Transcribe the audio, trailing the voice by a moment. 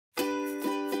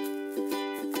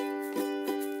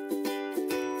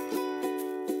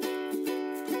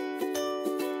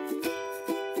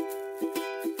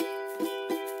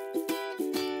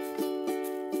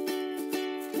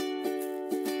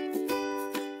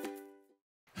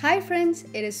Hi friends,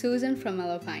 it is Susan from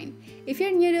Alpine. If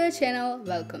you're new to our channel,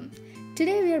 welcome.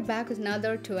 Today we are back with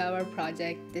another 2-hour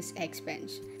project, this X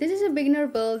bench. This is a beginner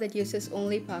build that uses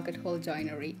only pocket hole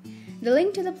joinery. The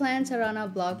link to the plans are on our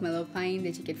blog Melopine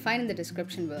that you can find in the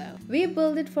description below. We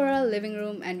built it for our living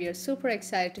room and we are super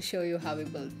excited to show you how we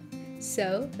built.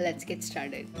 So let's get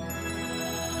started.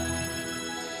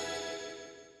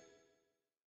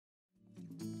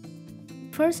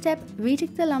 First step, we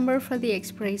took the lumber for the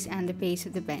X brace and the base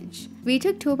of the bench. We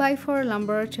took 2x4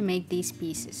 lumber to make these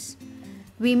pieces.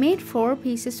 We made 4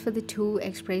 pieces for the 2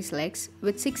 X brace legs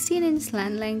with 16-inch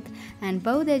slant length and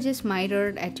both edges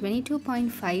mitered at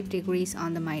 22.5 degrees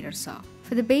on the miter saw.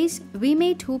 For the base, we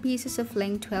made 2 pieces of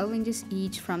length 12 inches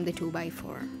each from the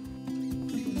 2x4.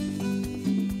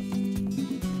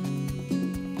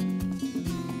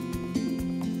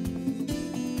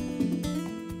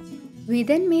 We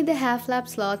then made the half-lap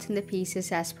slots in the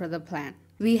pieces as per the plan.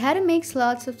 We had to make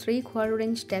slots of 3/4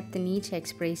 inch depth in each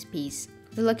X brace piece.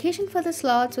 The location for the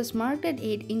slots was marked at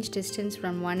 8-inch distance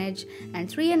from one edge and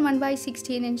 3 and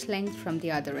 1/16 inch length from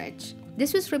the other edge.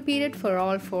 This was repeated for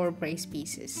all 4 brace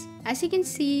pieces. As you can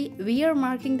see, we are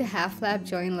marking the half-lap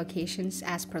join locations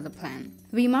as per the plan.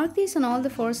 We marked these on all the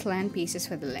 4 slant pieces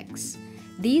for the legs.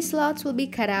 These slots will be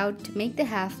cut out to make the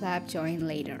half-lap join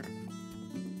later.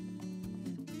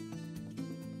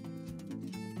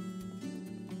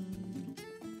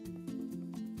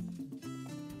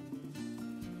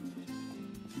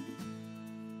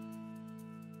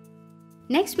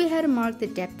 Next, we had to mark the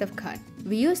depth of cut.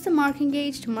 We used the marking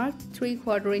gauge to mark the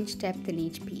 3/4 inch depth in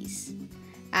each piece.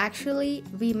 Actually,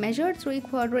 we measured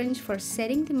 3/4 inch for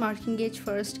setting the marking gauge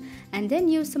first and then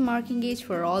used the marking gauge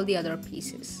for all the other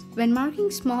pieces. When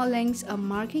marking small lengths, a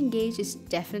marking gauge is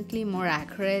definitely more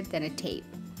accurate than a tape.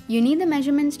 You need the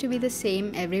measurements to be the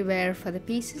same everywhere for the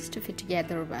pieces to fit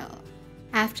together well.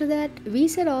 After that, we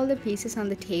set all the pieces on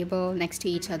the table next to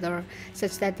each other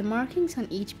such that the markings on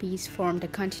each piece formed a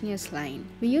continuous line.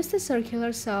 We used the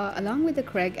circular saw along with the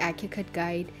Craig AccuCut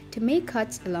guide to make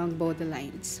cuts along both the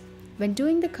lines. When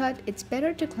doing the cut, it's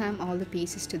better to clamp all the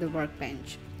pieces to the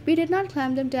workbench. We did not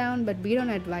clamp them down, but we don't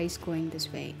advise going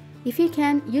this way. If you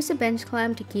can, use a bench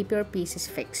clamp to keep your pieces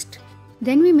fixed.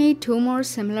 Then we made 2 more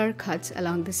similar cuts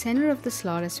along the center of the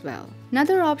slot as well.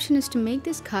 Another option is to make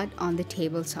this cut on the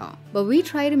table saw, but we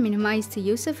try to minimize the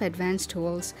use of advanced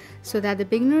tools so that the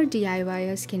beginner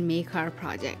DIYers can make our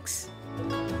projects.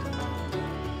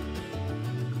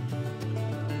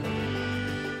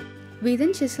 We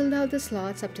then chiseled out the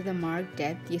slots up to the marked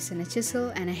depth using a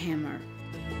chisel and a hammer.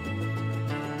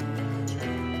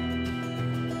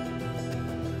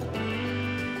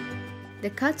 The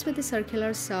cuts with the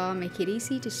circular saw make it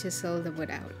easy to chisel the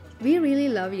wood out. We really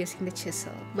love using the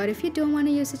chisel, but if you don't want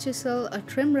to use a chisel, a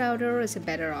trim router is a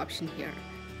better option here.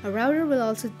 A router will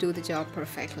also do the job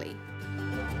perfectly.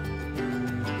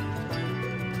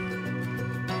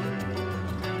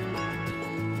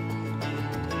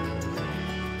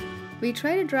 We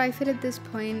try to dry fit at this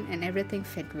point and everything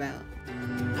fit well.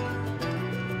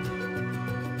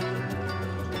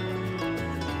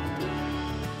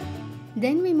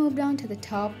 Then we moved on to the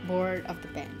top board of the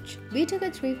bench. We took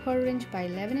a 3/4 inch by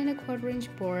 11 1/4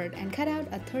 inch board and cut out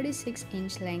a 36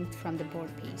 inch length from the board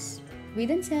piece. We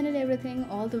then sanded everything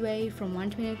all the way from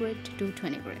 120 grit to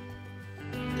 220 grit.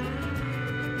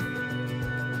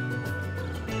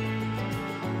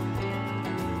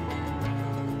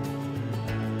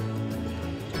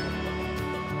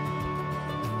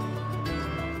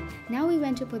 Now we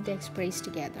went to put the X brace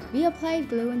together. We applied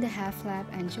glue in the half lap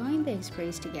and joined the X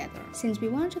brace together. Since we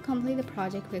wanted to complete the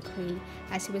project quickly,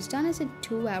 as it was done as a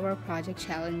 2-hour project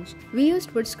challenge, we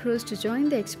used wood screws to join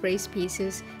the X brace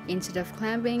pieces instead of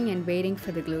clamping and waiting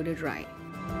for the glue to dry.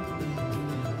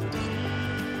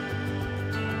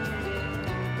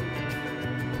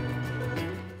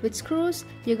 With screws,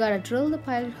 you gotta drill the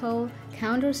pilot hole,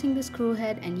 countersink the screw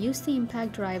head, and use the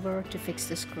impact driver to fix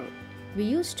the screw. We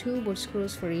used 2 wood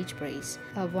screws for each brace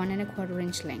of 1 1/4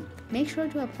 inch length. Make sure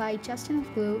to apply just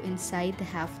enough glue inside the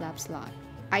half-lap slot.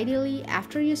 Ideally,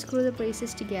 after you screw the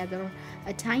braces together,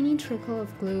 a tiny trickle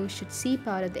of glue should seep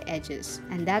out of the edges,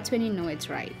 and that's when you know it's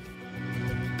right.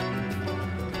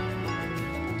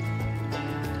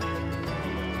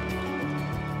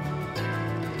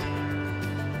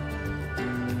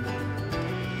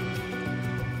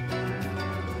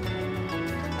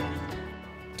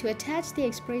 To attach the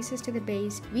X braces to the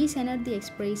base, we centered the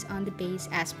X brace on the base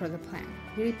as per the plan.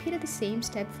 We repeated the same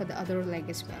step for the other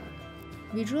leg as well.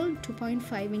 We drilled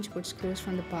 2.5 inch wood screws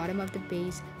from the bottom of the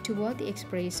base toward the X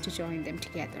brace to join them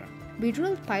together. We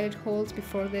drilled pilot holes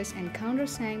before this and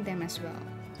countersank them as well.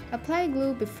 Apply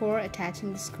glue before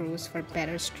attaching the screws for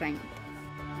better strength.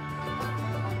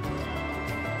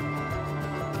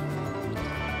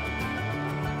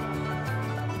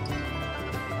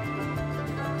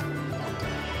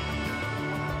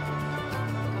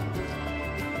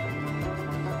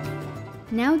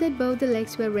 Now that both the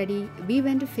legs were ready, we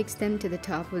went to fix them to the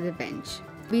top of the bench.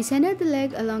 We centered the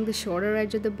leg along the shorter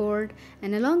edge of the board,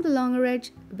 and along the longer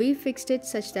edge, we fixed it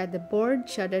such that the board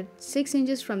jutted 6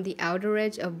 inches from the outer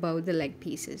edge of both the leg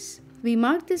pieces. We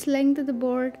marked this length of the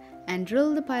board and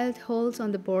drilled the pilot holes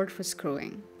on the board for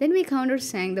screwing. Then we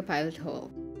countersank the pilot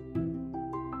hole.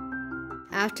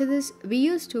 After this, we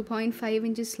used 2.5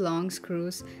 inches long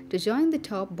screws to join the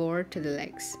top board to the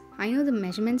legs. I know the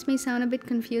measurements may sound a bit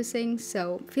confusing,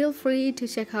 so feel free to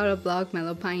check out our blog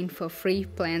Mellowpine for free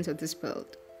plans of this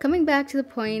build. Coming back to the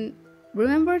point,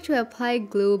 remember to apply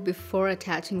glue before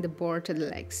attaching the board to the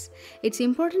legs. It's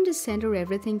important to center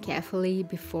everything carefully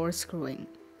before screwing.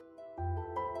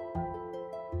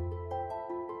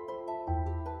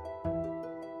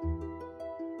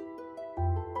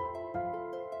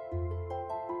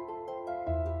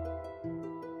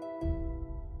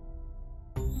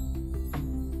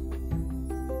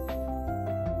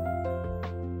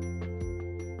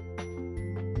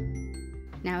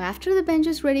 Now after the bench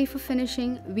is ready for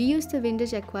finishing, we used the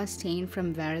Vintage Aqua stain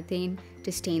from Varathane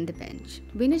to stain the bench.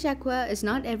 Vintage Aqua is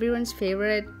not everyone's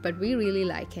favorite, but we really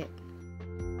like it.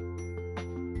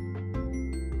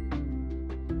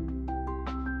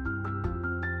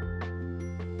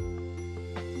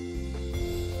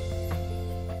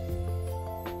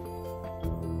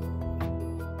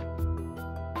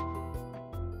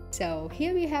 So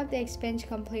here we have the X bench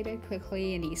completed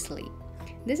quickly and easily.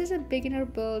 This is a beginner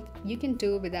build you can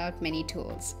do without many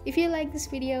tools. If you like this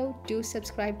video, do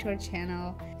subscribe to our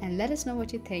channel and let us know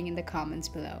what you think in the comments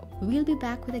below. We'll be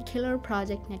back with a killer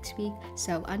project next week,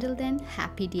 so until then,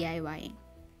 happy DIYing.